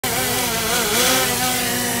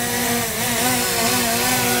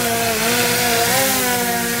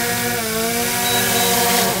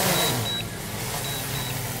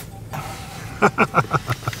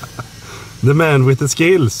The man with the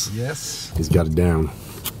skills. Yes. He's got it down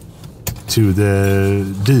to the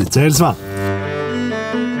details, va?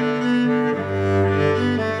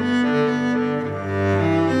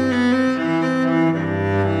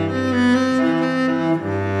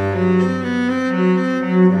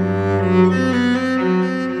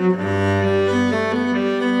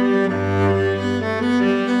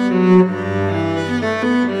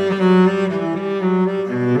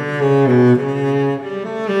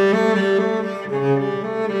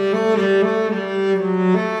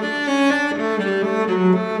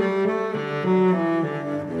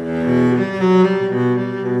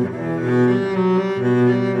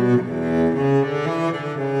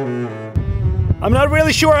 I'm not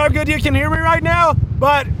really sure how good you can hear me right now,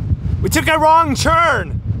 but we took a wrong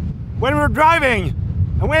turn when we were driving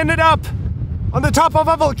and we ended up on the top of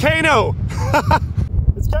a volcano.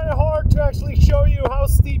 It's kind of hard to actually show you how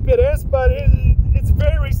steep it is, but it's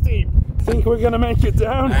very steep. I think we're gonna make it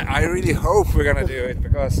down. I really hope we're gonna do it,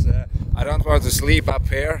 because I don't want to sleep up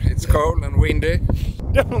here. It's cold and windy.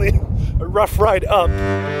 Definitely a rough ride up.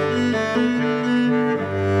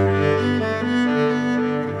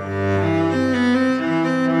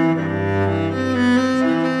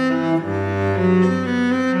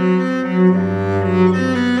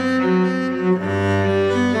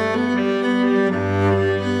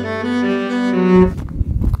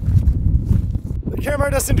 The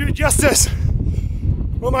camera doesn't do it justice.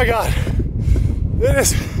 Oh my god. It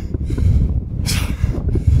is.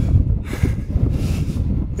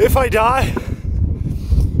 If I die,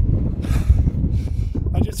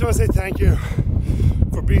 I just want to say thank you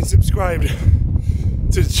for being subscribed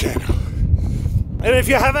to the channel. And if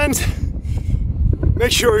you haven't,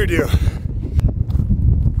 make sure you do.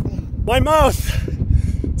 My mouth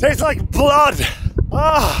tastes like blood.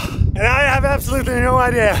 And I have absolutely no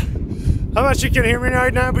idea how much you can hear me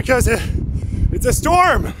right now, because it's a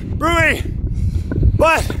storm brewing.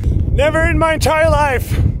 But never in my entire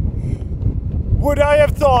life would I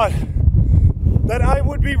have thought that I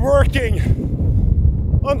would be working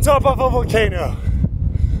on top of a volcano.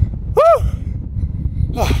 Woo!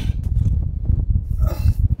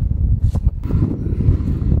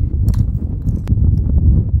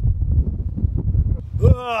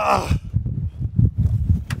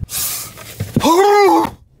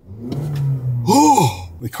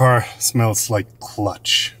 The car smells like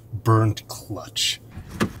clutch, burnt clutch.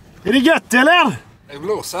 Är det gött eller? Det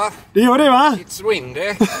blåser. Det gör det, va? It's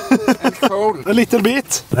windy and cold. A little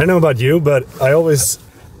bit. I don't know about you, but I always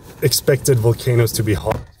expected volcanoes to be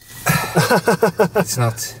hot. It's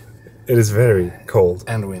not. It is very cold.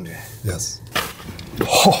 And windy. Yes.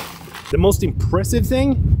 Oh. The most impressive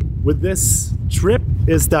thing with this trip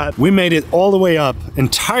is that we made it all the way up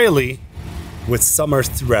entirely with summer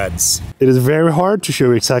threads. It is very hard to show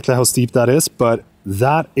you exactly how steep that is, but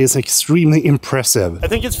that is extremely impressive. I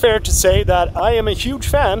think it's fair to say that I am a huge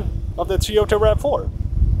fan of the Toyota RAV4.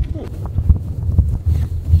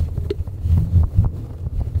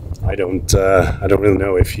 I don't really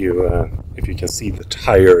know if you can see the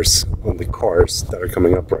tires on the cars that are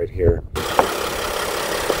coming up right here.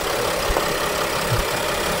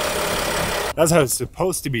 That's how it's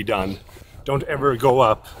supposed to be done. Don't ever go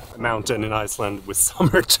up a mountain in Iceland with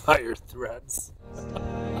summer tire threads.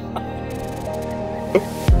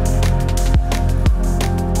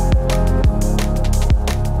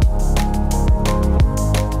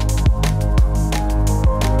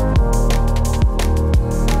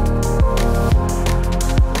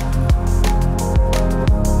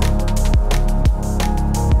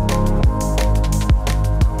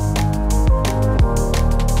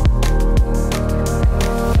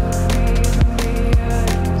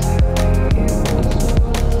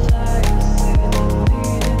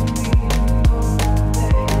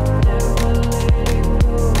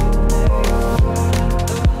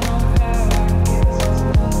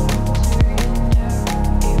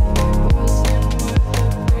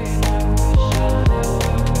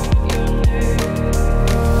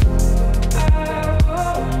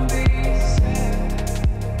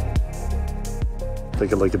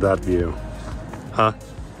 Take a look at that view. Huh?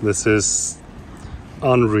 This is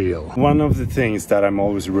unreal. One of the things that I'm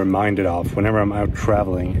always reminded of whenever I'm out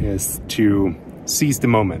traveling is to seize the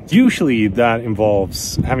moment. Usually that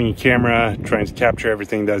involves having a camera, trying to capture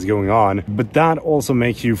everything that's going on, but that also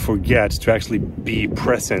makes you forget to actually be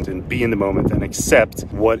present and be in the moment and accept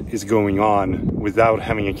what is going on without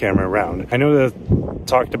having a camera around. I know that I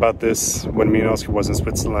talked about this when me and Oscar was in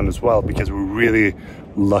Switzerland as well, because we really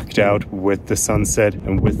lucked out with the sunset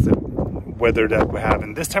and with the weather that we have,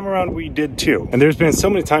 and this time around we did too. And there's been so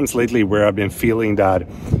many times lately where I've been feeling that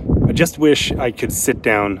I just wish I could sit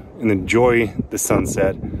down and enjoy the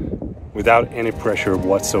sunset without any pressure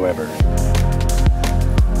whatsoever.